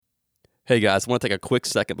Hey guys, I want to take a quick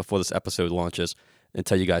second before this episode launches and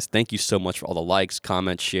tell you guys thank you so much for all the likes,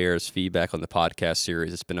 comments, shares, feedback on the podcast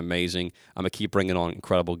series. It's been amazing. I'm going to keep bringing on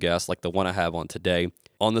incredible guests like the one I have on today.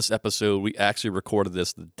 On this episode, we actually recorded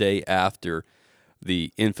this the day after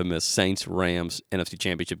the infamous Saints-Rams NFC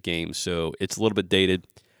Championship game, so it's a little bit dated,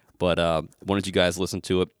 but wanted you guys to listen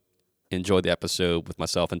to it. Enjoy the episode with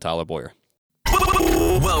myself and Tyler Boyer.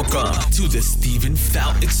 Welcome to the Stephen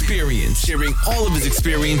Fout Experience, sharing all of his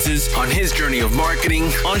experiences on his journey of marketing,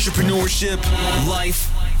 entrepreneurship,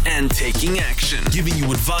 life, and taking action, giving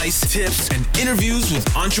you advice, tips, and interviews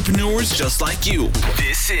with entrepreneurs just like you.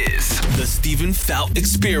 This is the Stephen Fout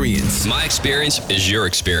Experience. My experience is your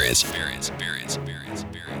experience.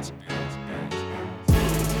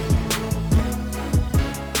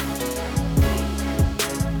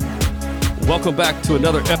 Welcome back to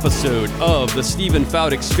another episode of the Stephen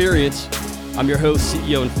Fout Experience. I'm your host,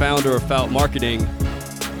 CEO, and founder of Fout Marketing.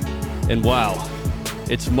 And wow,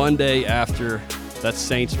 it's Monday after that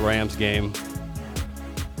Saints-Rams game.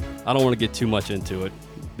 I don't want to get too much into it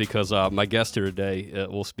because my guest here today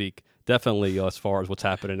will speak definitely as far as what's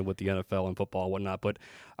happening with the NFL and football and whatnot. But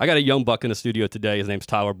I got a young buck in the studio today. His name's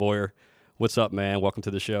Tyler Boyer. What's up, man? Welcome to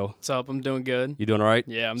the show. What's up? I'm doing good. You doing all right?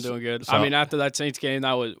 Yeah, I'm doing good. So, I mean, after that Saints game,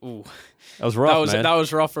 that was rough, man. That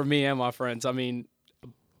was rough for me and my friends. I mean,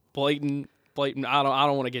 blatant. I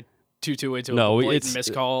don't want to get too into it. Blatant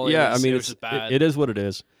miscall. Yeah, it was just bad. It is what it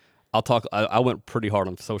is. I'll talk. I went pretty hard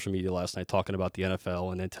on social media last night talking about the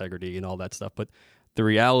NFL and integrity and all that stuff. But the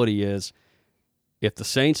reality is, if the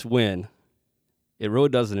Saints win, it really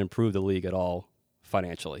doesn't improve the league at all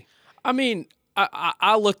financially. I mean,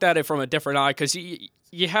 I looked at it from a different eye because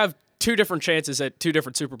you have two different chances at two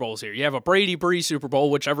different Super Bowls here. You have a Brady-Brees Super Bowl,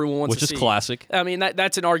 which everyone wants to see. Which is classic. I mean,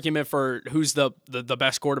 that's an argument for who's the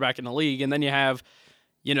best quarterback in the league. And then you have,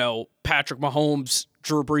 Patrick Mahomes,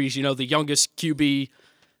 Drew Brees, the youngest QB.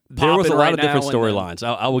 There was a lot of different storylines.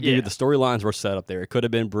 I will give you the storylines were set up there. It could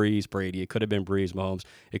have been Brees, Brady. It could have been Brees, Mahomes.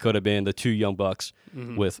 It could have been the two young bucks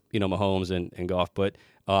with Mahomes and Goff. But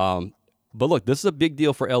look, this is a big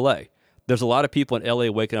deal for LA. There's a lot of people in LA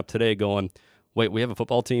waking up today going, "Wait, we have a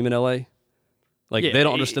football team in LA?" They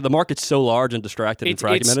don't understand. The market's so large and distracted and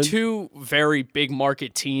fragmented. It's two very big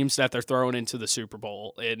market teams that they're throwing into the Super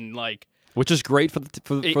Bowl, and which is great for the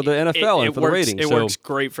NFL and for the ratings. It works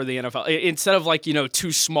great for the NFL. Instead of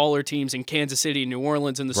two smaller teams in Kansas City and New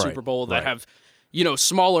Orleans in the Super Bowl that have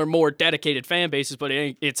smaller, more dedicated fan bases, but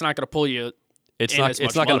it's not going to pull you. It's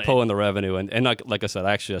not going to pull in the revenue. And like I said,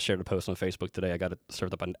 I shared a post on Facebook today. I got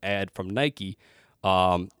served up an ad from Nike,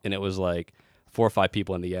 and it was like 4 or 5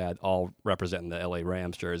 people in the ad, all representing the LA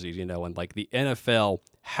Rams jerseys, and the NFL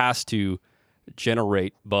has to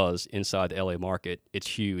generate buzz inside the LA market. It's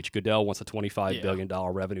huge. Goodell wants a $25 billion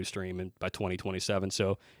revenue stream by 2027.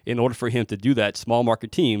 So in order for him to do that, small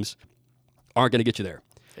market teams aren't going to get you there.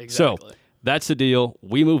 Exactly. So that's the deal.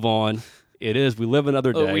 We move on. We live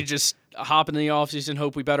another day. We just hop in the offseason,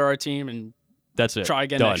 hope we better our team, and that's it. Try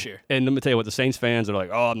again Done. next year. And let me tell you what, the Saints fans are like,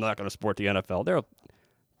 "Oh, I'm not going to support the NFL."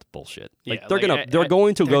 It's bullshit. They're going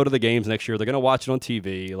to go to the games next year. They're going to watch it on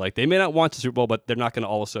TV. They may not watch the Super Bowl, but they're not going to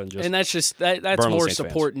all of a sudden just. And that's more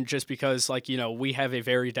support fans. Just because we have a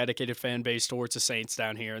very dedicated fan base towards the Saints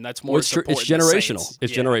down here, and that's more it's support. It's generational.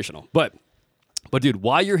 It's generational. But dude,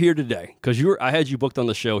 why you're here today? Because I had you booked on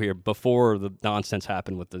the show here before the nonsense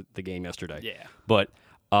happened with the game yesterday. Yeah. But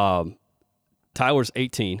Tyler's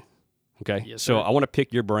 18. Okay. Yes, so sir. I want to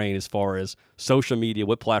pick your brain as far as social media,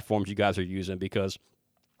 what platforms you guys are using, because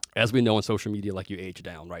as we know in social media, you age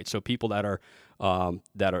down, right? So people that are, I'm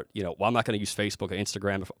not going to use Facebook or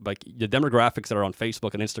Instagram, the demographics that are on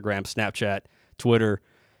Facebook and Instagram, Snapchat, Twitter.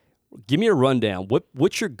 Give me a rundown.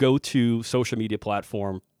 What's your go-to social media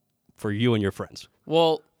platform for you and your friends?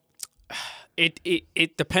 Well,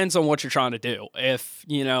 it depends on what you're trying to do. If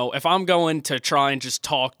I'm going to try and just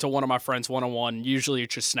talk to one of my friends one-on-one, usually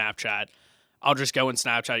it's just Snapchat. I'll just go in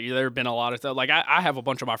Snapchat. There have been a lot of I have a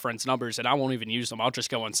bunch of my friends' numbers and I won't even use them. I'll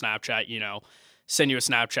just go on Snapchat, send you a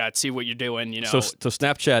Snapchat, see what you're doing, So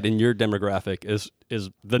Snapchat in your demographic is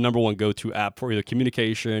the number one go-to app for either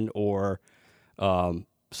communication or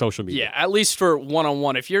social media. Yeah, at least for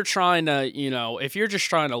one-on-one. If you're trying to, if you're just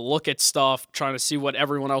trying to look at stuff, trying to see what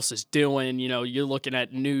everyone else is doing, you're looking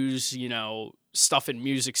at news, stuff in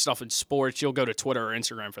music, stuff in sports, you'll go to Twitter or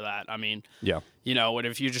Instagram for that. I mean, yeah. And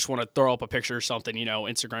if you just want to throw up a picture or something,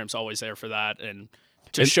 Instagram's always there for that. And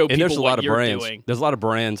just show people there's a lot what of you're brands, doing. There's a lot of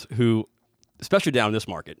brands who, especially down in this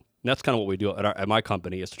market, and that's kind of what we do at my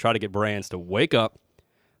company, is to try to get brands to wake up,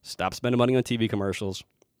 stop spending money on TV commercials,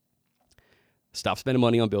 stop spending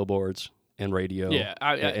money on billboards and radio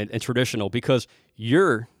and traditional, because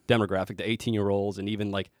your demographic, the 18-year-olds and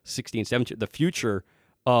even like 16, 17, the future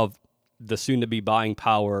of the soon-to-be buying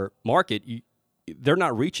power market, they're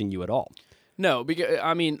not reaching you at all. No, because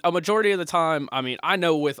I mean, a majority of the time, I mean, I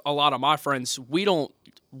know with a lot of my friends, we don't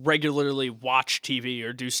regularly watch TV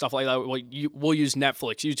or do stuff like that. We'll use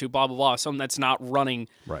Netflix, YouTube, blah blah blah, something that's not running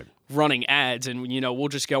ads, and we'll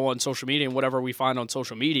just go on social media and whatever we find on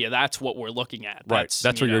social media, that's what we're looking at. That's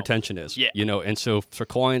where your attention is. Yeah. And so for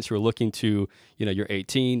clients who are looking to, you're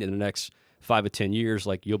 18 in the next 5 to 10 years,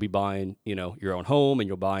 like you'll be buying, your own home, and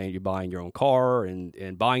you're buying your own car,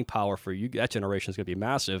 and buying power for you. That generation is going to be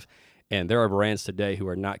massive. And there are brands today who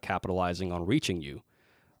are not capitalizing on reaching you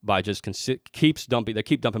by just keep dumping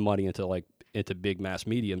money into big mass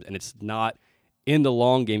mediums, and it's not in the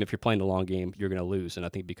long game. If you're playing the long game, you're going to lose. And I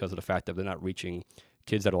think because of the fact that they're not reaching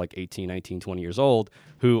kids that are like 18, 19, 20 years old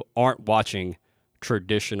who aren't watching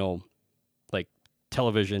traditional like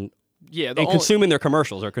television, consuming their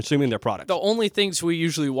commercials or consuming their products. The only things we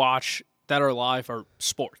usually watch that are live are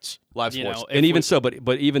sports. But even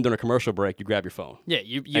during a commercial break, you grab your phone. Yeah,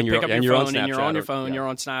 you pick up your phone and you're on your phone, you're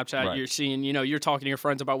on Snapchat, right. You're seeing, you're talking to your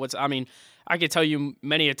friends about I could tell you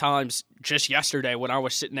many a times just yesterday when I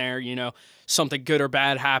was sitting there, something good or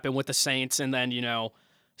bad happened with the Saints, and then,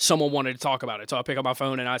 someone wanted to talk about it. So I pick up my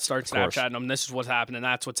phone and I start Snapchatting them. This is what's happening,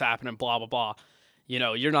 that's what's happening, blah, blah, blah.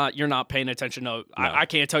 You're not paying attention to, no. I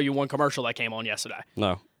can't tell you one commercial that came on yesterday.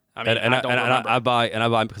 No. I mean, I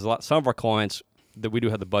buy because some of our clients that we do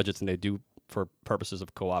have the budgets, and they do for purposes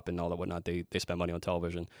of co-op and all that whatnot. They spend money on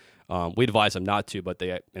television. We advise them not to, but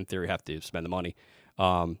they in theory have to spend the money.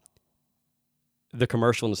 The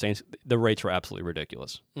commercial in the Saints, the rates were absolutely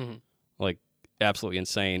ridiculous, like absolutely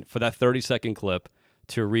insane for that 30-second clip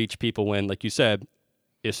to reach people when, like you said,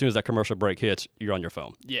 as soon as that commercial break hits, you're on your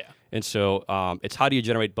phone. Yeah. And so it's how do you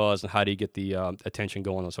generate buzz and how do you get the attention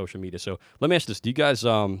going on social media. So let me ask you this. Do you guys,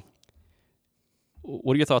 what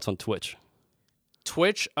are your thoughts on Twitch?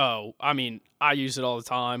 Twitch? Oh, I mean, I use it all the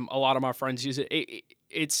time. A lot of my friends use it.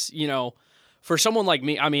 It's, for someone like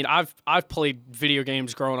me, I mean, I've played video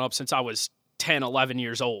games growing up since I was 10, 11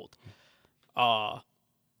 years old. And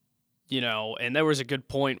there was a good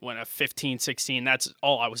point when at 15, 16, that's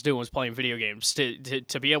all I was doing was playing video games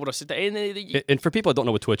to be able to sit there. And for people that don't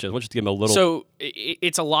know what Twitch is, why don't you give them a little... So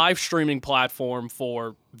it's a live streaming platform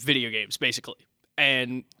for video games, basically.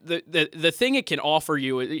 And the thing it can offer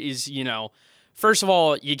you is, first of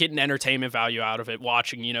all, you get an entertainment value out of it,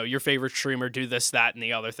 watching, your favorite streamer do this, that, and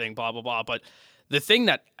the other thing, blah, blah, blah. But the thing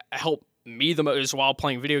that helped me the most while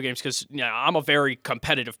playing video games, because I'm a very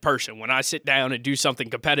competitive person. When I sit down and do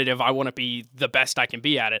something competitive, I want to be the best I can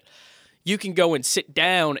be at it. You can go and sit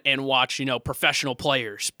down and watch, professional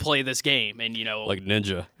players play this game, and like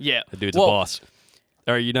Ninja. Yeah, the dude's a boss.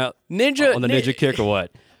 Are you not Ninja on the Ninja kick or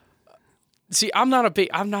what? See, I'm not a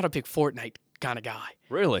big Fortnite kind of guy.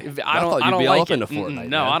 Really? I don't be like all up it. into Fortnite.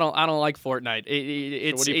 No, man. I don't like Fortnite. So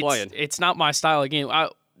what are you playing? It's not my style of game.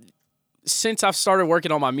 Since I've started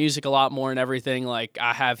working on my music a lot more and everything, like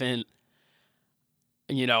I haven't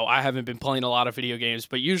been playing a lot of video games,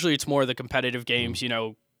 but usually it's more of the competitive games,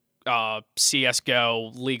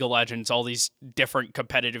 CSGO, League of Legends, all these different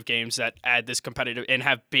competitive games that add this competitive and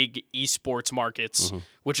have big esports markets,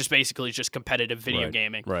 which is basically just competitive video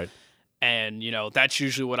gaming. Right. And, that's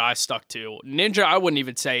usually what I stuck to. Ninja, I wouldn't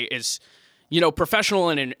even say is,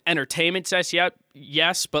 professional in an entertainment sense,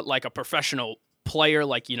 yes, but like a professional player,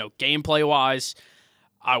 like, gameplay wise,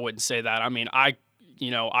 I wouldn't say that. I mean, I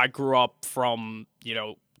grew up from,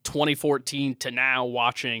 2014 to now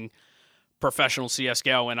watching professional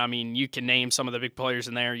CSGO. And I mean, you can name some of the big players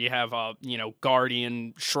in there. You have,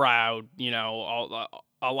 Guardian, Shroud,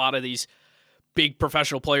 a lot of these big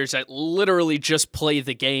professional players that literally just play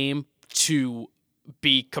the game to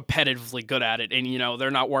be competitively good at it. And,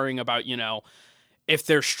 they're not worrying about, if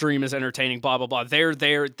their stream is entertaining, blah, blah, blah. They're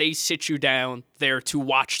there. They sit you down there to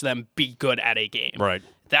watch them be good at a game. Right.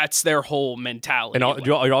 That's their whole mentality. And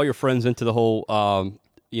are all your friends into the whole,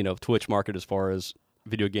 Twitch market as far as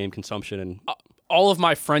video game consumption? And all of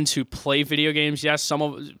my friends who play video games, yes.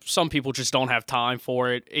 Some people just don't have time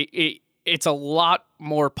for it. It's a lot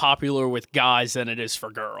more popular with guys than it is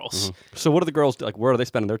for girls. Mm-hmm. So what are the girls like? Where are they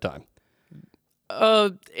spending their time?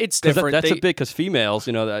 It's different. That's a big, because females,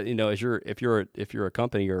 if you're a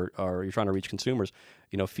company or you're trying to reach consumers,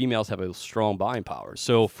 females have a strong buying power.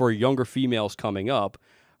 So for younger females coming up,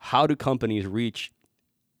 how do companies reach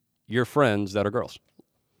your friends that are girls?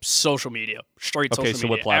 Social media, social media.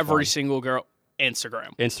 What platform? Every single girl,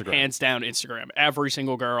 Instagram, hands down Instagram. Every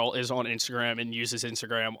single girl is on Instagram and uses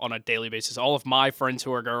Instagram on a daily basis. All of my friends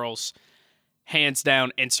who are girls, hands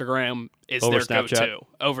down, Instagram is their go-to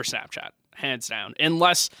over Snapchat. hands down.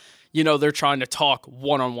 Unless, they're trying to talk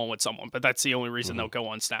one-on-one with someone, but that's the only reason they'll go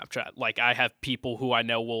on Snapchat. Like, I have people who I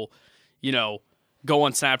know will, go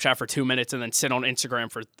on Snapchat for 2 minutes and then sit on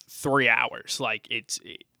Instagram for 3 hours. Like, it's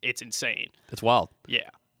insane. It's wild. Yeah.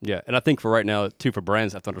 Yeah, and I think for right now, too, for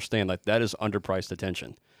brands have to understand, like, that is underpriced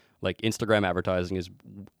attention. Like, Instagram advertising is,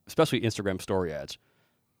 especially Instagram story ads,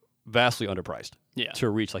 vastly underpriced to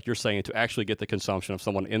reach, like you're saying, to actually get the consumption of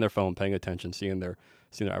someone in their phone paying attention, seeing their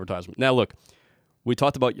advertisement. Now, look, we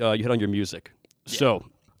talked about you hit on your music. Yeah. So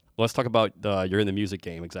let's talk about you're in the music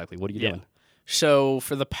game. Exactly. What are you doing? So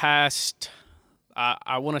for the past,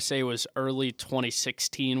 I want to say it was early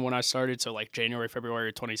 2016 when I started. So like January,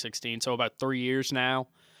 February 2016. So about 3 years now.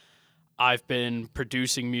 I've been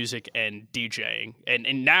producing music and DJing,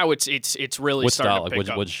 and now it's really starting to pick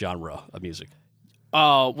up. What genre of music?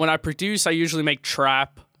 When I produce, I usually make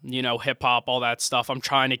trap, hip hop, all that stuff. I'm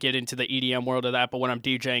trying to get into the EDM world of that, but when I'm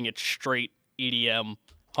DJing, it's straight EDM.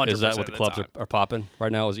 100% is that what the clubs are popping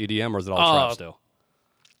right now? Is EDM, or is it all trap still?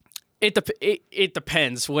 It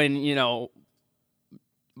depends. When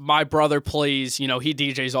my brother plays, he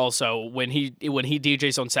DJs also. When he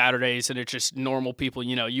DJs on Saturdays, and it's just normal people,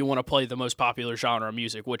 you want to play the most popular genre of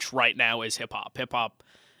music, which right now is hip hop. Hip hop.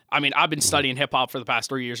 I mean, I've been studying hip hop for the past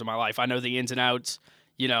 3 years of my life. I know the ins and outs.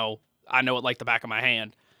 I know it like the back of my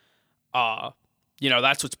hand.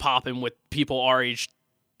 That's what's popping with people our age.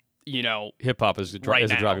 Hip hop is a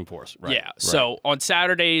driving force. Right. Yeah. Right. So on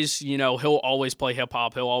Saturdays, he'll always play hip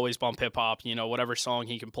hop. He'll always bump hip hop. Whatever song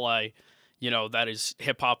he can play. That is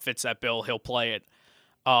hip hop fits that bill, he'll play it.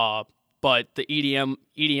 But the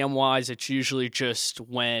EDM wise, it's usually just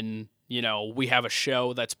when, we have a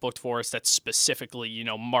show that's booked for us that's specifically,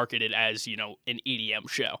 marketed as, an EDM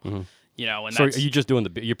show. Mm-hmm. And so are you just doing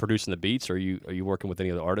you're producing the beats, or are you working with any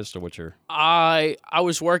other artists, or what's your? I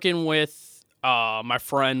was working with my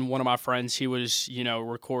friend, one of my friends. He was,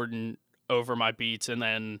 recording over my beats, and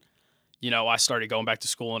then I started going back to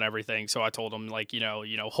school and everything. So I told him, like,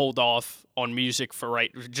 hold off on music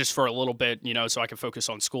just for a little bit, so I can focus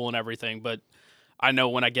on school and everything. But I know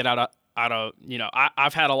when I get out of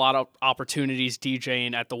I've had a lot of opportunities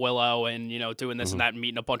DJing at the Willow and, doing this and that, and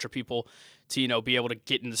meeting a bunch of people to, be able to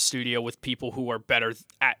get in the studio with people who are better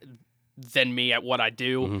than me at what I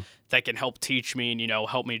do that can help teach me and,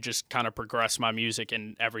 help me just kind of progress my music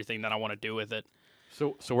and everything that I want to do with it.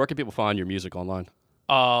 So where can people find your music online?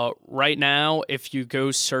 Right now, if you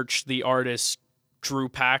go search the artist Drew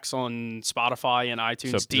Pax on Spotify and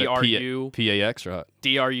iTunes, so DRU PAX or what?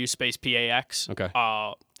 DRU space PAX. Okay.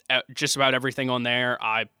 Just about everything on there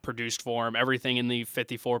I produced for him. Everything in the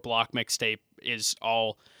 54 block mixtape is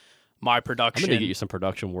all my production. I'm gonna get you some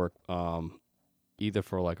production work, either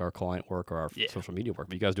for like our client work or our social media work.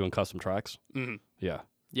 But you guys doing custom tracks? Mm-hmm. Yeah.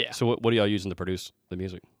 Yeah. So what are y'all using to produce the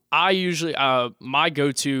music? I usually my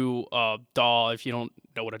go-to DAW, if you don't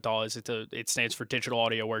know what a DAW is, it stands for Digital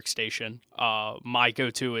Audio Workstation. My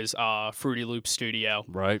go-to is Fruity Loops Studio.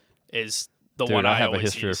 Right. Is the one I have always a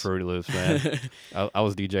history use. of Fruity Loops, man. I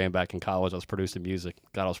was DJing back in college. I was producing music.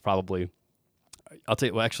 God, I was probably. I'll tell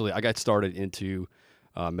you. Well, actually, I got started into.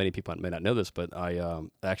 Many people may not know this, but I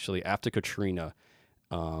actually after Katrina.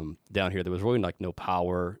 Down here, there was really like no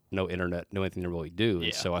power, no internet, no anything to really do.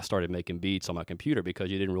 And so I started making beats on my computer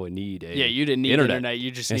because you didn't really need you didn't need internet.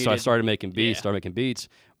 You just needed. So I started making beats,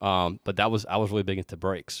 but I was really big into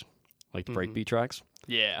breaks, like the break beat tracks.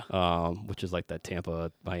 Yeah. Which is like that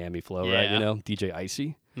Tampa, Miami flow, right? DJ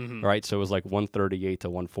Icy, right? So it was like 138 to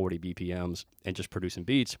 140 BPMs and just producing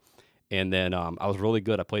beats. And then I was really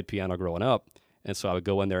good. I played piano growing up. And so I would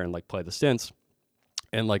go in there and like play the synths.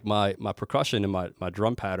 And like my percussion and my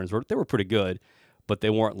drum patterns they were pretty good, but they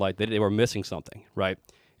weren't like they were missing something, right?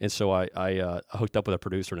 And so I hooked up with a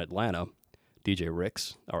producer in Atlanta, DJ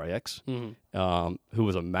Rix, RIX, who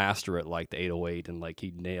was a master at like the 808, and like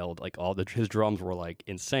he nailed like his drums were like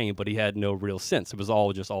insane, but he had no real synths. It was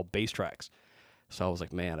all bass tracks. So I was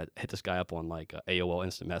like, man, I hit this guy up on like AOL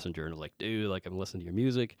Instant Messenger and was like, dude, like I'm listening to your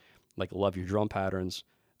music, like love your drum patterns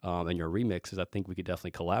and your remixes. I think we could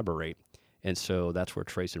definitely collaborate. And so that's where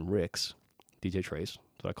Trace and Rix, DJ Trace,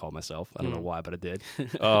 that's what I call myself. I don't know why, but I did.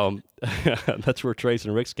 That's where Trace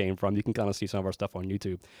and Rix came from. You can kind of see some of our stuff on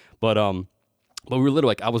YouTube. But we were literally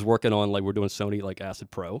like, I was working on like, we're doing Sony like Acid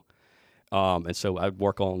Pro. And so I'd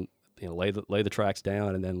work on, lay the tracks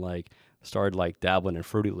down and then like started like dabbling in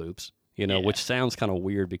Fruity Loops, which sounds kind of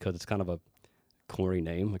weird because it's kind of a corny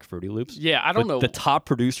name, like Fruity Loops. Yeah, I don't know. The top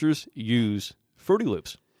producers use Fruity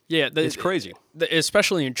Loops. Yeah, it's crazy,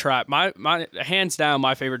 especially in trap. My hands down,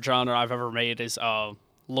 my favorite genre I've ever made is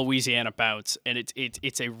Louisiana bounce, and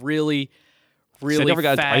it's a really, really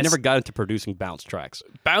I never got into producing bounce tracks.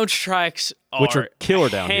 Bounce tracks which are killer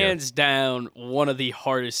down here. Hands down, one of the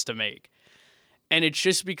hardest to make. And it's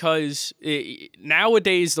just because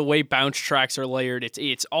nowadays the way bounce tracks are layered,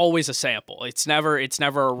 it's always a sample. It's never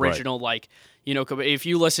original. Right. Like, you know, if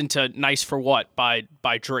you listen to "Nice for What" by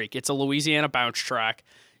Drake, it's a Louisiana bounce track,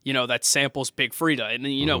 you know, that samples Big Freedia, and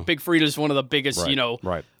you know, Big Freedia is one of the biggest, you know,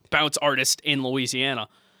 bounce artists in Louisiana.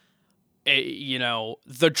 You know,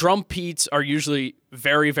 the drum beats are usually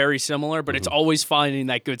very, very similar, but it's always finding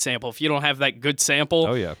that good sample. If you don't have that good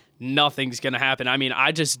sample, nothing's going to happen. I mean,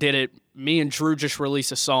 I just did it. Me and Drew just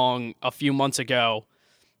released a song a few months ago,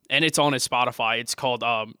 and it's on his Spotify. It's called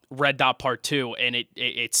Red Dot Part 2, and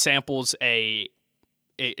it samples it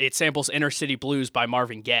samples Inner City Blues by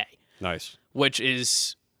Marvin Gaye. Nice. Which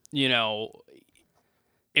is, you know,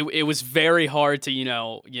 it was very hard to, you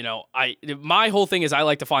know, my whole thing is I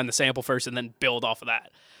like to find the sample first and then build off of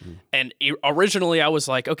that. And originally I was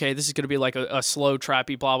like, okay, this is going to be like a slow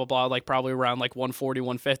trappy blah, blah, blah, like probably around like 140,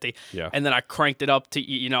 150. Yeah. And then I cranked it up to,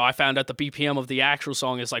 you know, I found out the BPM of the actual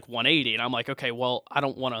song is like 180. And I'm like, okay, well, I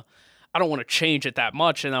don't want to change it that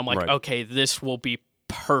much. And I'm like, okay, this will be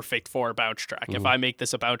perfect for a bounce track. If I make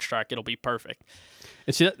this a bounce track, it'll be perfect.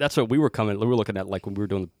 And see, that's what we were looking at, like when we were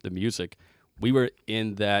doing the music. We were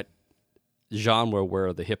in that genre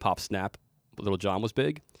where the hip hop snap, Little John was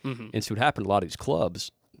big. And so what happened, a lot of these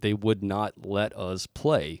clubs, they would not let us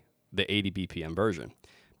play the 80 BPM version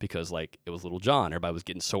because like it was Little John. Everybody was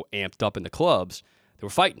getting so amped up in the clubs. They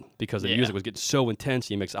were fighting because the music was getting so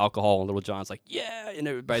intense. You mix alcohol and Little John's like, yeah, and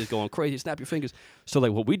everybody's going crazy. Snap your fingers. So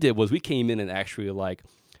like what we did was we came in and actually like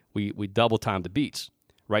we double timed the beats,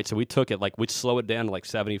 right? So we took it like we'd slow it down to like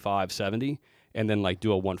 75, 70, and then like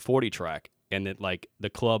do a 140 track. And then like the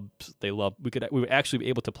clubs they loved, we were actually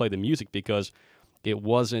able to play the music because it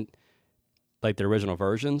wasn't like the original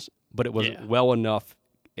versions, but it was well enough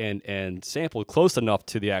and sampled close enough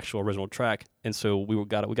to the actual original track. And so we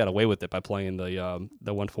got away with it by playing the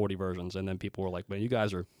 140 versions. And then people were like, man, you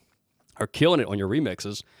guys are killing it on your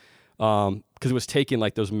remixes. Because it was taking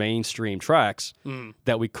like those mainstream tracks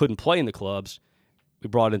that we couldn't play in the clubs. We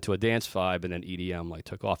brought it into a dance vibe, and then EDM like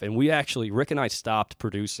took off. And Rick and I stopped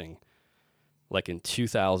producing like in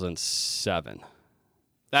 2007.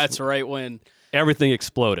 That's right when everything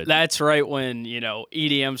exploded. That's right when, you know,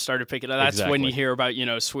 EDM started picking up. That's when you hear about, you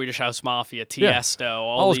know, Swedish House Mafia, Tiesto,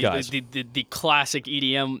 all those guys. The classic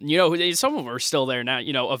EDM. You know, some of them are still there now.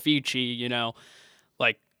 You know, Avicii, you know,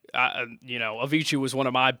 like, you know, Avicii was one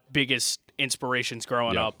of my biggest inspirations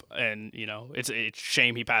growing up, and you know, it's a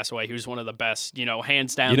shame he passed away. He was one of the best, you know,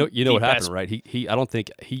 hands down. You know what happened, right? He I don't think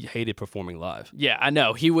he hated performing live. Yeah, I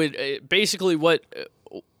know. He would basically what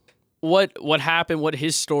happened. What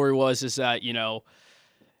his story was is that, you know,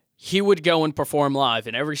 he would go and perform live,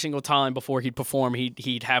 and every single time before he'd perform,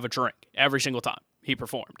 he'd have a drink every single time he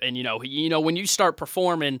performed. And you know, when you start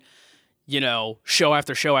performing, you know, show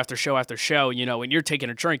after show after show after show, you know, and you're taking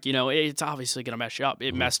a drink, you know, it's obviously going to mess you up.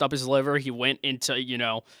 It messed up his liver. He went into, you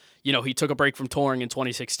know, he took a break from touring in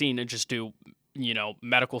 2016 and just do, you know,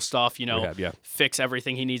 medical stuff, you know, fix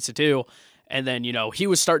everything he needs to do. And then, you know, he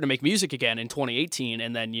was starting to make music again in 2018.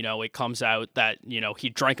 And then, you know, it comes out that, you know, he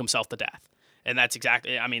drank himself to death. And that's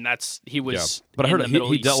exactly, I mean, he was. But I heard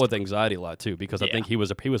he dealt with anxiety a lot too, because I think he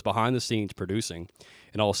was behind the scenes producing,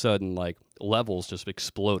 and all of a sudden, like, levels just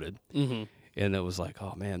exploded. And it was like,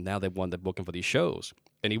 oh man, now they wanted to book him for these shows.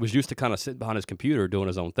 And he was used to kind of sitting behind his computer doing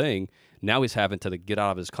his own thing. Now he's having to get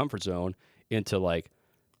out of his comfort zone into like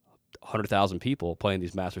 100,000 people playing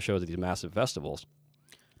these massive shows at these massive festivals.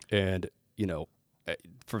 And, you know,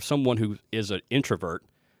 for someone who is an introvert,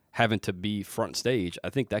 having to be front stage, I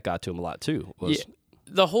think that got to him a lot too.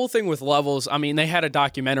 The whole thing with Levels, I mean, they had a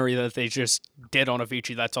documentary that they just did on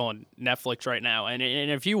Avicii that's on Netflix right now, and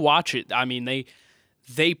if you watch it, I mean,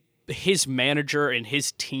 his manager and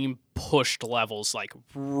his team pushed Levels like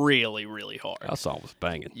really, really hard. That song was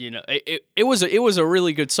banging. You know, it was a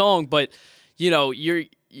really good song, but you know,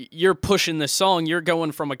 you're pushing this song. You're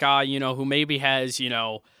going from a guy, you know, who maybe has, you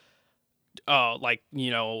know, like,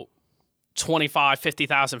 you know, 25,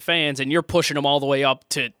 50,000 fans, and you're pushing them all the way up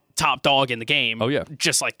to top dog in the game. Oh yeah,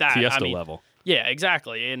 just like that. Tiesto level. Yeah,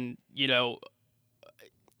 exactly. And you know,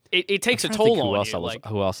 it takes a toll on you.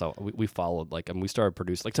 Who else we followed? Like, I mean, we started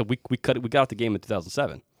producing. Like, so we got out the game in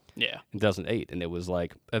 2007. Yeah, in 2008, and it was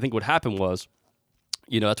like, I think what happened was,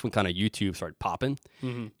 you know, that's when kind of YouTube started popping,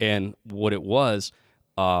 and what it was,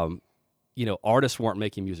 you know, artists weren't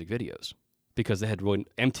making music videos because they had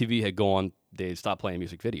MTV had gone. They stopped playing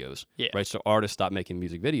music videos, right? So artists stopped making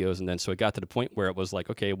music videos, and then so it got to the point where it was like,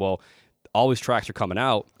 okay, well, all these tracks are coming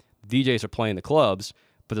out, DJs are playing the clubs,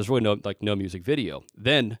 but there's really no music video.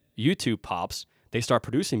 Then YouTube pops. They start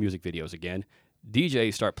producing music videos again.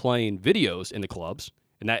 DJs start playing videos in the clubs.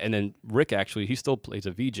 And then Rick actually, he still plays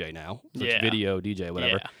a VJ now. Like video DJ,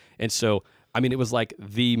 whatever. Yeah. And so, I mean, it was like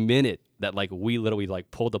the minute that like we literally like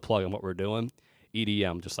pulled the plug on what we're doing,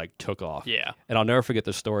 EDM just like took off. Yeah. And I'll never forget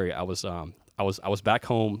the story. I was back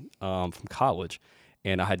home from college,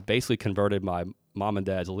 and I had basically converted my mom and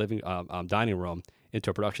dad's living dining room into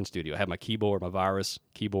a production studio. I had my keyboard, my Virus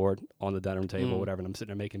keyboard on the dining room table, whatever, and I'm sitting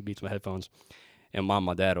there making beats with my headphones. And mom and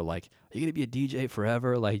my dad are like, "Are you gonna be a DJ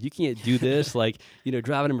forever? Like, you can't do this. Like,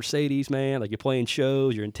 driving a Mercedes, man. Like, you're playing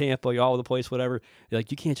shows, you're in Tampa, you're all over the place, whatever. You're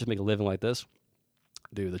like, you can't just make a living like this."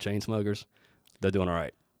 Dude, the Chainsmokers, they're doing all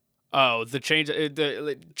right. Oh, the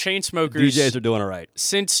Chainsmokers. DJs are doing all right.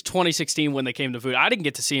 Since 2016 when they came to Voodoo. I didn't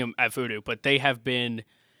get to see them at Voodoo, but they have been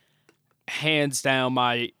hands down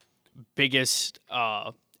my biggest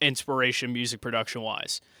inspiration music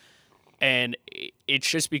production-wise. And it's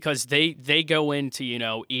just because they go into,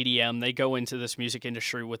 EDM, they go into this music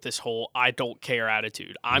industry with this whole I don't care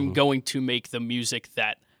attitude. I'm going to make the music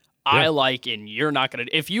that I like, and you're not going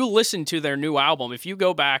to. If you listen to their new album, if you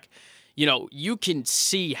go back, you can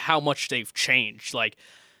see how much they've changed. Like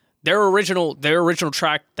their original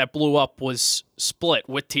track that blew up was Split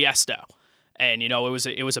with Tiesto. And, it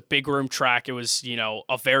was a big room track. It was,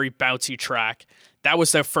 a very bouncy track. That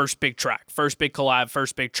was their first big track, first big collab,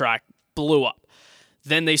 first big track, blew up.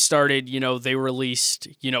 Then they started, they released,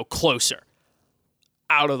 Closer,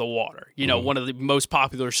 Out of the Water, one of the most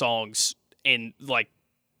popular songs in like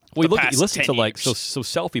Well, the you past listen 10 to like, years. so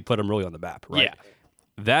Selfie put them really on the map, right? Yeah.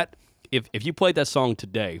 That, if you played that song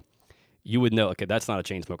today, you would know, okay, that's not a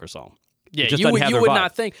Chainsmoker song. Yeah, you would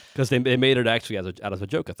not think. Because they made it actually out of a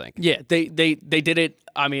joke, I think. Yeah, they did it.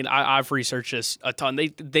 I mean, I've researched this a ton.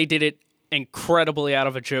 They did it incredibly out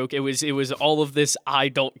of a joke. It was all of this I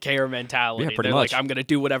don't care mentality. Yeah, pretty They're much. like, I'm going to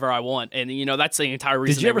do whatever I want. And, that's the entire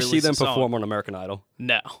reason. Did you ever they see released them the song. perform on American Idol?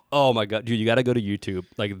 No. Oh, my God. Dude, you got to go to YouTube.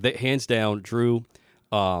 Like, hands down, Drew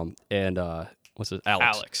and what's his?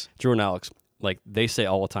 Alex. Drew and Alex. Like, they say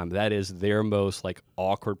all the time, that is their most, like,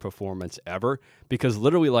 awkward performance ever. Because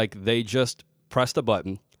literally, like, they just pressed a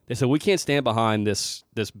button. They said, we can't stand behind this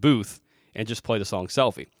booth and just play the song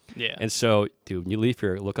Selfie. Yeah. And so, dude, when you leave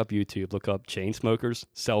here, look up YouTube, look up Chainsmokers,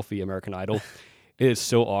 Selfie, American Idol. It is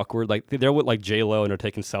so awkward. Like, they're with, like, J-Lo, and they're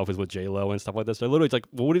taking selfies with J-Lo and stuff like this. They're literally like,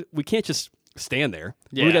 well, we can't just stand there.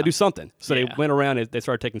 Yeah. We got to do something. So Yeah. they went around and they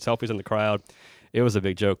started taking selfies in the crowd. It was a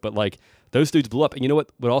big joke. But, like, those dudes blew up. And you know what?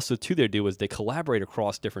 What also, too, they do is they collaborate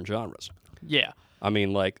across different genres. Yeah. I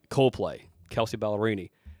mean, like, Coldplay, Kelsey Ballerini.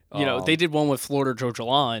 They did one with Florida Georgia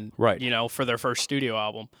Line, Right. For their first studio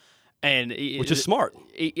album. And Which is smart.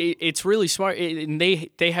 It's really smart. And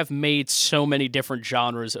they have made so many different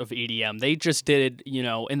genres of EDM. They just did,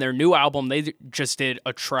 in their new album, they just did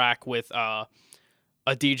a track with a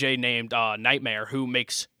DJ named Nightmare who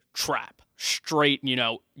makes trap. Straight,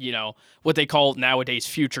 what they call nowadays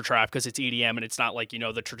future trap, because it's EDM and it's not like,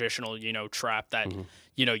 the traditional, trap that,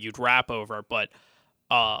 you'd rap over. But,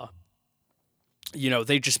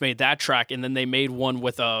 they just made that track, and then they made one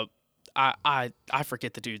with I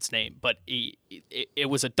forget the dude's name, but it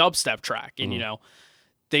was a dubstep track, and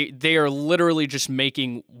they are literally just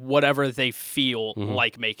making whatever they feel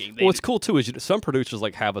like making. What's cool too is some producers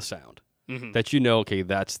like have a sound that okay,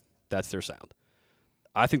 that's their sound.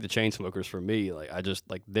 I think the Chainsmokers for me, like I just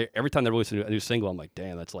like every time they release a new single, I'm like,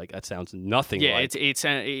 damn, that sounds nothing. Yeah, like. it's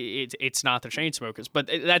not the Chainsmokers, but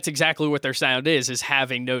that's exactly what their sound is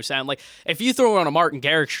having no sound. Like if you throw on a Martin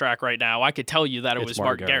Garrix track right now, I could tell you that it was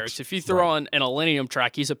Martin Garrix. If you throw on an Illenium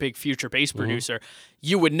track, he's a big future bass producer.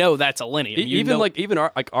 You would know that's Illenium. Even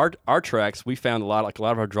our tracks, we found a lot of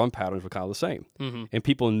our drum patterns were kind of the same, and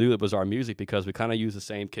people knew it was our music because we kind of used the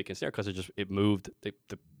same kick and snare because it moved.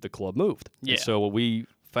 The club moved. Yeah. And so when we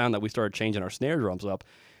found that we started changing our snare drums up,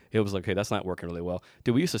 it was like, okay, that's not working really well.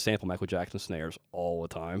 Dude, we used to sample Michael Jackson snares all the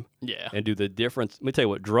time. Yeah. And do the difference. Let me tell you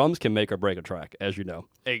what, drums can make or break a track, as you know.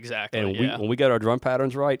 Exactly. And yeah. when we got our drum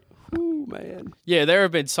patterns right, whoo, man. Yeah, there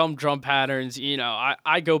have been some drum patterns.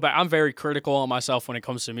 I go back. I'm very critical on myself when it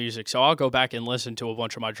comes to music, so I'll go back and listen to a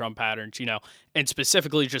bunch of my drum patterns, and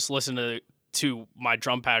specifically just listen to my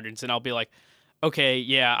drum patterns, and I'll be like, okay,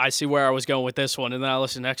 yeah, I see where I was going with this one, and then I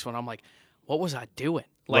listen to the next one, I'm like, what was I doing?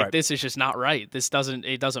 Like, Right. This is just not right.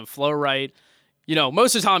 It doesn't flow right.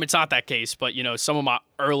 Most of the time it's not that case, but, some of my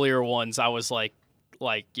earlier ones, I was like,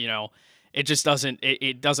 it just doesn't,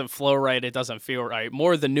 it doesn't flow right. It doesn't feel right.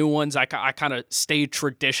 More of the new ones, I kind of stayed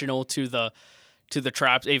traditional to the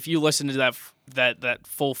traps. If you listen to that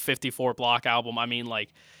full 54 block album, I mean, like,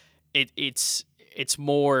 it's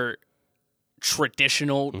more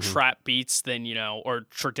traditional trap beats than, you know, or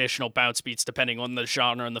traditional bounce beats, depending on the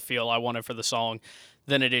genre and the feel I wanted for the song,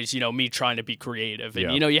 than it is, you know, me trying to be creative.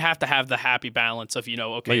 And, you know, you have to have the happy balance of, you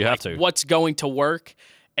know, okay, you have like, to. what's going to work,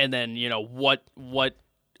 and then, you know, what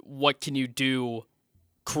can you do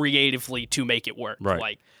creatively to make it work? Right.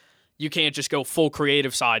 Like, you can't just go full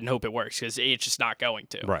creative side and hope it works, because it's just not going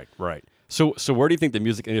to. Right. So where do you think the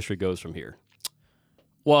music industry goes from here?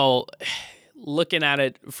 Well, looking at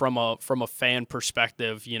it from a fan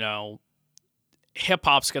perspective, you know, hip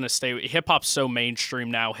hop's so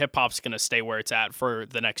mainstream now. Hip hop's gonna stay where it's at for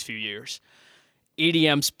the next few years.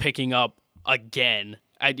 EDM's picking up again.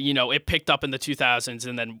 You know, it picked up in the 2000s,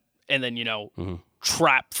 and then you know,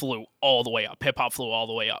 trap flew all the way up. Hip hop flew all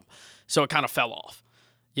the way up. So it kind of fell off.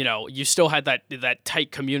 You know, you still had that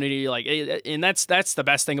tight community, like, and that's the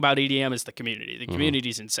best thing about EDM is the community. The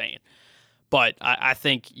community's insane. But I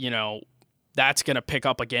think, you know, that's going to pick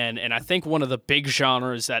up again. And I think one of the big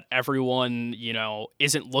genres that everyone, you know,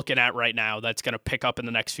 isn't looking at right now that's going to pick up in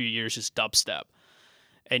the next few years is dubstep.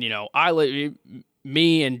 And, you know,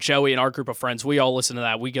 me and Joey and our group of friends, we all listen to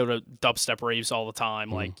that. We go to dubstep raves all the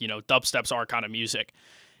time. Like, you know, dubstep's our kind of music.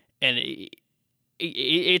 And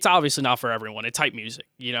it's obviously not for everyone. It's hype music,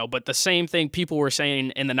 you know, but the same thing people were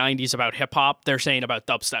saying in the 90s about hip hop, they're saying about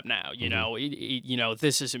dubstep now. You know, you know,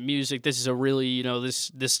 this isn't music. This is a really, you know,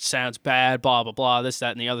 this sounds bad, blah, blah, blah, this,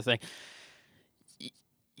 that, and the other thing.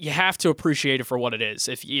 You have to appreciate it for what it is.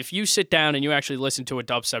 If you sit down and you actually listen to a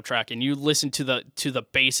dubstep track and you listen to the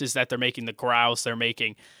basses that they're making, the growls they're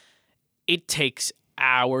making, it takes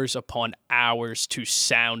hours upon hours to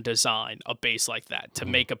sound design a bass like that, to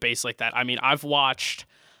make a bass like that. I mean, I've watched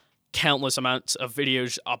countless amounts of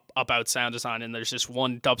videos about sound design, and there's this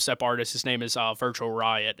one dubstep artist, his name is Virtual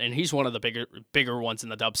Riot, and he's one of the bigger ones in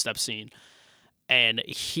the dubstep scene. And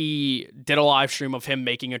he did a live stream of him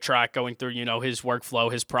making a track, going through, you know, his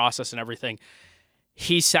workflow, his process and everything.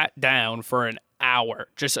 He sat down for an hour,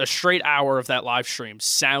 just a straight hour of that live stream,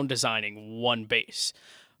 sound designing one bass.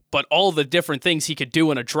 But all the different things he could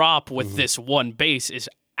do in a drop with this one bass is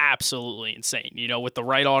absolutely insane. You know, with the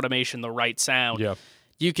right automation, the right sound,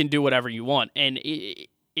 you can do whatever you want. And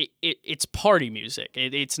it's party music.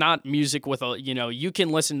 It's not music with a, you know, you can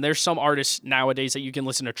listen. There's some artists nowadays that you can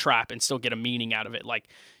listen to trap and still get a meaning out of it. Like,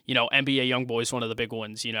 you know, NBA Youngboy is one of the big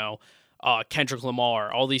ones, you know, Kendrick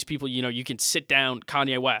Lamar, all these people, you know, you can sit down,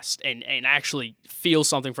 Kanye West, and actually feel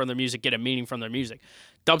something from their music, get a meaning from their music.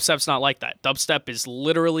 Dubstep's not like that. Dubstep is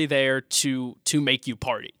literally there to make you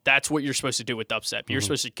party. That's what you're supposed to do with dubstep. You're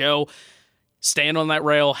supposed to go, stand on that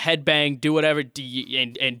rail, headbang, do whatever, and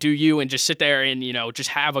do you, and just sit there and, you know,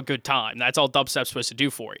 just have a good time. That's all dubstep's supposed to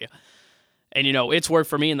do for you. And, you know, it's worked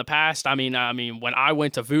for me in the past. I mean, when I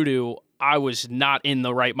went to Voodoo, I was not in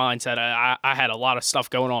the right mindset. I had a lot of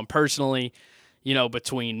stuff going on personally. You know,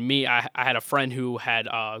 between me, I had a friend who had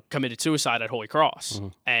committed suicide at Holy Cross,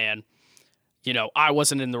 and you know, I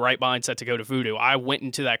wasn't in the right mindset to go to Voodoo. I went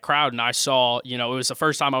into that crowd and I saw, you know, it was the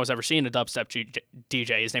first time I was ever seeing a dubstep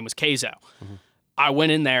DJ. His name was Keizo. I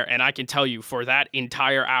went in there, and I can tell you, for that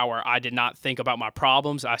entire hour, I did not think about my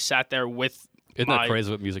problems. I sat there with Isn't that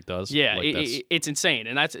crazy what music does? Yeah, like it's insane.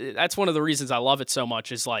 And that's one of the reasons I love it so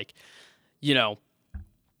much is, like, you know,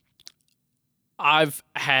 I've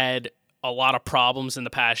had a lot of problems in the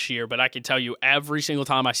past year, but I can tell you every single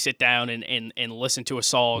time I sit down and listen to a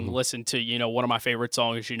song, listen to, you know, one of my favorite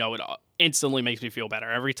songs, you know, it instantly makes me feel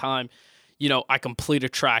better. Every time, you know, I complete a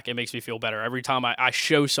track, it makes me feel better. Every time I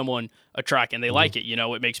show someone a track and they like it, you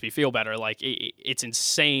know, it makes me feel better. Like, it's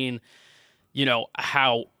insane, you know,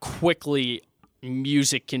 how quickly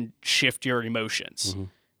music can shift your emotions.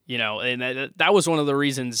 You know, and that was one of the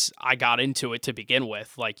reasons I got into it to begin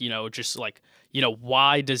with. Like, you know, just like, you know,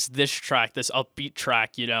 why does this track, this upbeat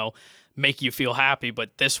track, you know, make you feel happy,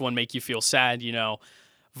 but this one make you feel sad, you know,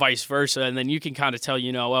 vice versa. And then you can kind of tell,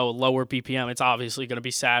 you know, oh, lower BPM, it's obviously going to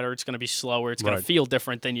be sadder, it's going to be slower, it's going to feel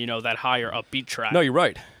different than, you know, that higher upbeat track. No, you're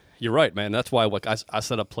right. You're right, man. That's why, like, I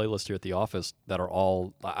set up playlists here at the office that are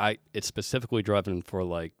all, it's specifically driven for,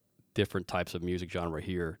 like, different types of music genre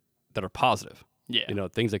here that are positive. Yeah. You know,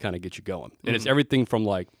 things that kind of get you going. And it's everything from,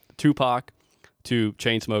 like, Tupac to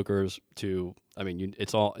Chainsmokers to, I mean,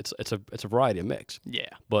 it's a variety of mix. Yeah.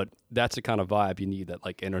 But that's the kind of vibe you need, that,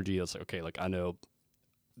 like, energy that's like, okay, like, I know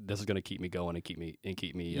this is going to keep me going and keep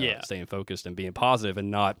me staying focused and being positive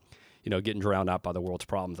and not, you know, getting drowned out by the world's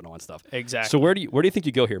problems and all that stuff. Exactly. So where do you think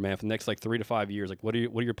you go here, man, for the next, like, 3 to 5 years? Like, what are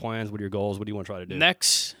your plans? What are your goals? What do you want to try to do?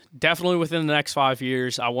 Definitely within the next 5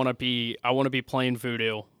 years, I want to be playing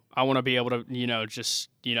Voodoo. I want to be able to, you know, just,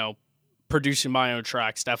 you know, producing my own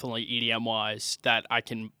tracks, definitely EDM wise, that I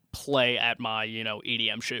can play at my, you know,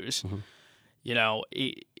 EDM shows.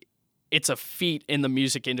 it's a feat in the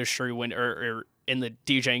music industry or in the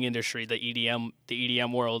DJing industry, the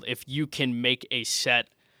EDM world, if you can make a set,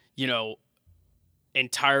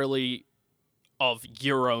 entirely of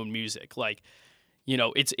your own music. Like,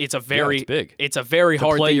 it's a very it's big. It's a very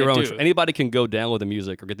hard play thing your to own. do. Anybody can go download the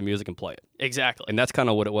music or get the music and play it. Exactly. And that's kind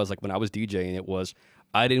of what it was like when I was DJing. It was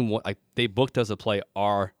I didn't want. They booked us to play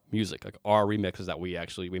our music, like our remixes that we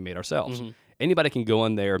made ourselves. Mm-hmm. Anybody can go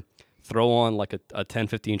in there, throw on like a 10,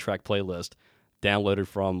 15 track playlist, downloaded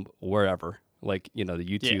from wherever, like the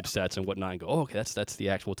YouTube sets and whatnot, and go, oh, okay, that's the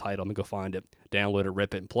actual title. I'm gonna go find it, download it,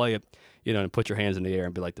 rip it, and play it, and put your hands in the air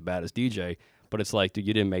and be like the baddest DJ. But it's like, dude,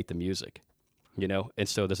 you didn't make the music. And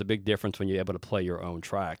so there's a big difference when you're able to play your own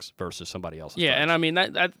tracks versus somebody else's tracks. And I mean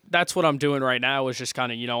that's what I'm doing right now is just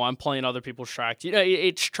kind of I'm playing other people's tracks.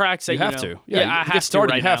 It's tracks that you have to. I have get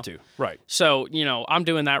started. to right you have now. to. Right. So I'm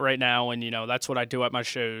doing that right now, and that's what I do at my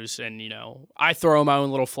shows, and I throw my own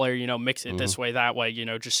little flair, mix it this way, that way,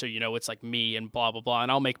 just so it's like me and blah blah blah, and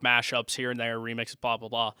I'll make mashups here and there, remixes, blah blah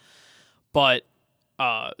blah, but.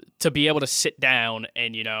 To be able to sit down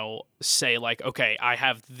and, say like, okay, I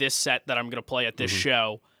have this set that I'm going to play at this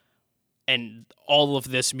show, and all of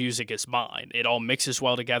this music is mine. It all mixes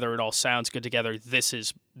well together. It all sounds good together. This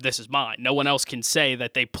is mine. No one else can say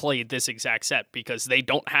that they played this exact set because they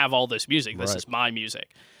don't have all this music. This is my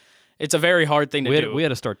music. It's a very hard thing to do. We had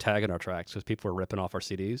to start tagging our tracks because people were ripping off our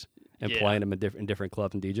CDs and playing them in different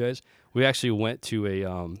clubs and DJs. We actually went to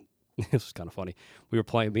a this was kind of funny.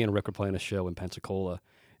 Me and Rick were playing a show in Pensacola,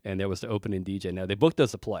 and there was the opening DJ. Now they booked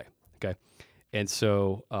us to play, okay, and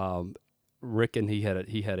so Rick and he had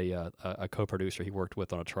a co-producer he worked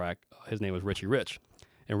with on a track. His name was Richie Rich,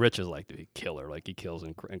 and Rich is like the killer, like he kills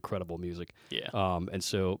incredible music. Yeah. And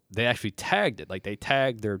so they actually tagged it, like they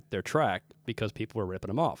tagged their track because people were ripping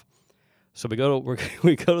them off. So we go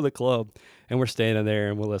to the club, and we're standing there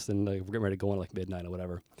and we're listening. Like, we're getting ready to go on like midnight or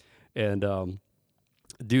whatever, and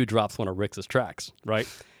dude drops one of Rick's tracks, right?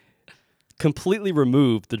 Completely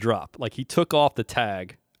removed the drop. Like, he took off the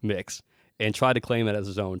tag mix and tried to claim it as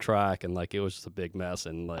his own track, and like it was just a big mess,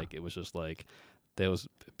 and like it was just like there was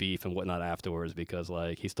beef and whatnot afterwards because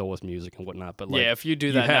like he stole his music and whatnot. But like, if you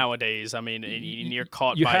do that nowadays, I mean, and you're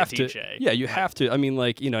caught by a DJ. You have to. I mean,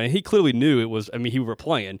 like, and he clearly knew it was. I mean, he were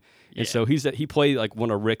playing, and so he played like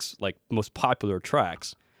one of Rick's like most popular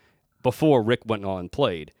tracks before Rick went on and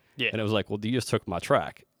played. Yeah. And it was like, well, you just took my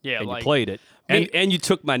track. Yeah, and like, you played it. And you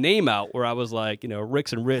took my name out where I was like,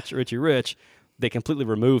 Rick's and Richie Rich, they completely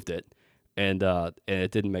removed it. And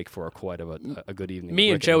it didn't make for quite a good evening.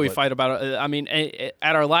 Me and Joey fight about it. I mean,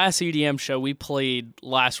 at our last EDM show, we played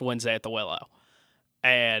last Wednesday at the Willow.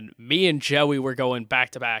 And me and Joey were going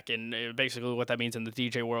back to back. And basically what that means in the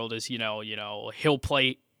DJ world is, he'll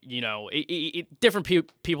play, different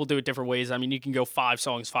people do it different ways. I mean, you can go 5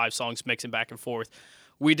 songs, mixing back and forth.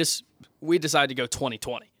 We decided to go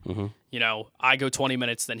 20-20. Mm-hmm. I go 20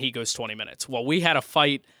 minutes, then he goes 20 minutes. Well, we had a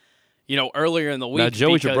fight, earlier in the week. Now,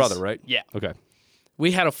 Joey's your brother, right? Yeah. Okay.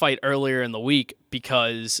 We had a fight earlier in the week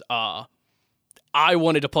because I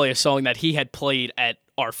wanted to play a song that he had played at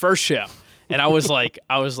our first show, and I was like,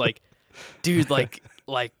 dude, like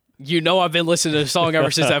I've been listening to the song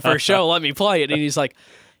ever since that first show. Let me play it. And he's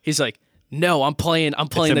like, no, I'm playing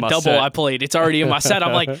the double set I played. It's already in my set.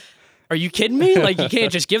 I'm like, are you kidding me? Like, you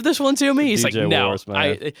can't just give this one to me? He's DJ like, no. Wars,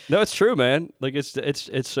 no, it's true, man. Like,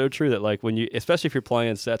 it's so true that like when you, especially if you're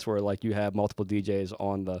playing sets where like you have multiple DJs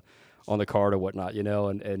on the card or whatnot,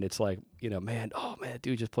 and it's like, man,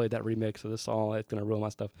 dude just played that remix of this song. It's gonna ruin my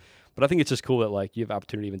stuff. But I think it's just cool that like you have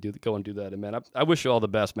opportunity to even go and do that. And man, I wish you all the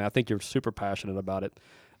best, man. I think you're super passionate about it.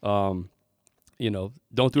 Don't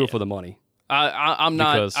do it for the money. I'm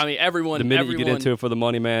not. I mean, everyone. The minute you get into it for the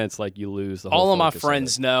money, man, it's like you lose the whole. All of my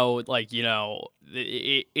friends know, like,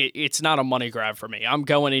 it's not a money grab for me. I'm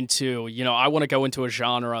going into, I want to go into a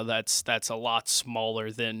genre that's a lot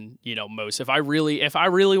smaller than most. If I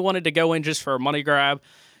really wanted to go in just for a money grab,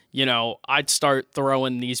 I'd start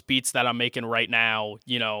throwing these beats that I'm making right now,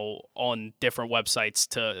 on different websites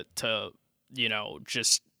to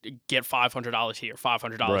just get $500 here,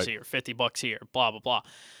 $500 here, $50 here, blah blah blah.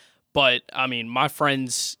 But I mean, my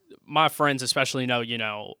friends especially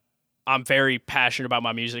know, I'm very passionate about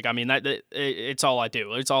my music. I mean, it's all I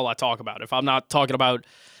do. It's all I talk about. If I'm not talking about,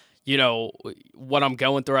 what I'm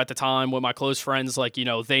going through at the time with my close friends, like,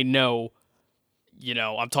 they know,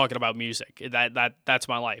 I'm talking about music. That's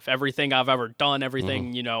my life. Everything I've ever done,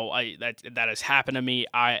 everything, that has happened to me,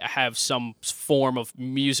 I have some form of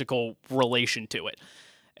musical relation to it.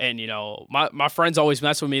 And, my friends always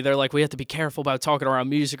mess with me. They're like, we have to be careful about talking around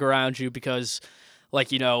music around you because, like,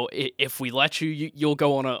 if we let you'll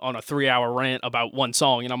go on a 3-hour rant about one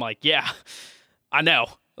song. And I'm like, yeah, I know.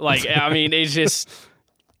 Like, I mean, it's just,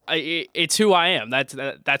 it's who I am.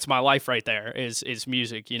 That's my life right there is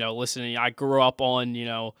music, listening. I grew up on,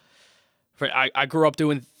 I grew up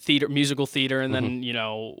doing musical theater. And then,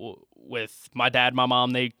 with my dad, my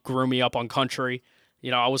mom, they grew me up on country.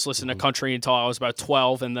 I was listening to country until I was about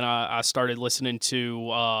 12. And then I started listening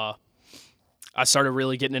to, I started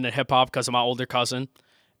really getting into hip hop because of my older cousin.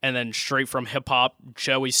 And then straight from hip hop,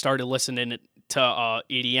 Joey started listening to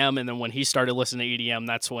EDM. And then when he started listening to EDM,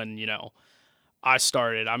 that's when, I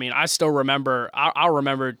started. I mean, I still remember, I'll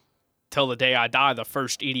remember till the day I die, the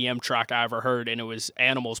first EDM track I ever heard, and it was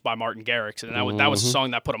Animals by Martin Garrix. And that was the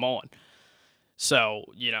song that put him on. So,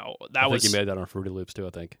 I think he made that on Fruity Loops too, I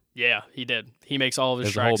think. Yeah, he did. He makes all of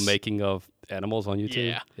his tracks. There's a whole making of Animals on YouTube.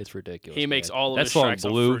 Yeah. It's ridiculous. He makes all of his tracks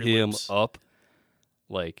on Fruity Loops. That song blew him Loops. up.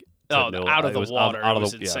 Like, out of the water. It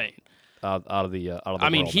was insane. Out of the I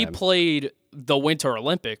mean, world, he man. played the Winter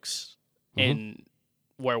Olympics in,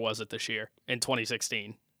 where was it this year? In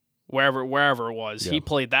 2016. Wherever it was. Yeah. He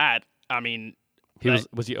played that. I mean,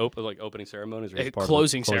 was he opening ceremonies or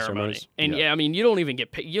closing ceremony? And I mean, you don't even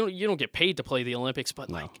get paid. You don't get paid to play the Olympics, but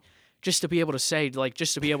just to be able to say,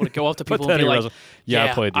 just to be able to go up to people and be like,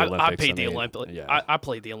 I played the Olympics. I played the Olympics. Yeah. I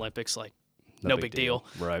played the Olympics. Like, no big deal.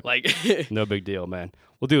 Right. Like, no big deal, man.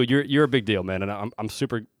 Well, dude, you're a big deal, man, and I'm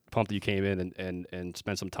super pumped that you came in and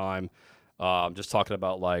spent some time just talking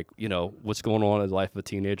about, like, what's going on in the life of a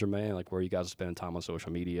teenager, man, like where you guys are spending time on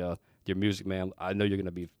social media, your music, man. I know you're going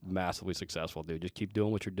to be massively successful, dude. Just keep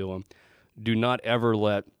doing what you're doing. Do not ever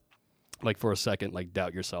let, like, for a second, like,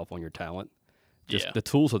 doubt yourself on your talent. Just the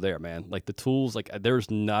tools are there, man. Like, the tools, like, there's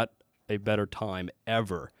not a better time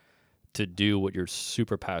ever to do what you're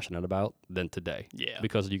super passionate about than today. Yeah.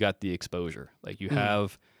 Because you got the exposure. Like, you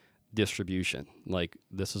have distribution. Like,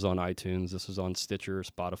 this is on iTunes, this is on Stitcher,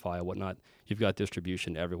 Spotify, whatnot. You've got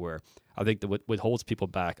distribution everywhere. I think that what holds people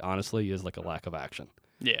back, honestly, is like a lack of action.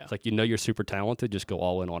 Yeah. It's like, you're super talented, just go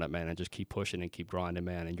all in on it, man, and just keep pushing and keep grinding,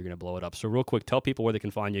 man, and you're going to blow it up. So real quick, tell people where they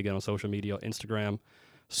can find you again on social media, Instagram,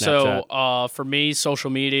 Snapchat. So for me,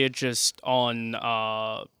 social media, just on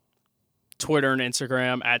Twitter and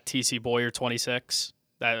Instagram at TCBoyer26,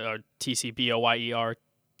 that are TCBOYER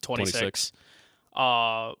 26.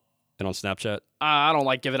 And on Snapchat? I don't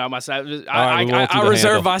like giving out my Snapchat. I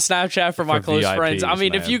reserve my Snapchat for my close VIPs, friends. I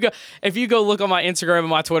mean, man. if you go look on my Instagram and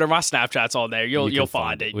my Twitter, my Snapchat's on there. You'll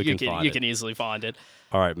find it. You can easily find it.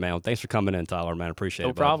 All right, man. Well, thanks for coming in, Tyler, man. Appreciate it.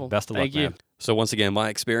 No problem. Best of luck, man. So once again, my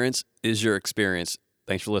experience is your experience.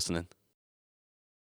 Thanks for listening.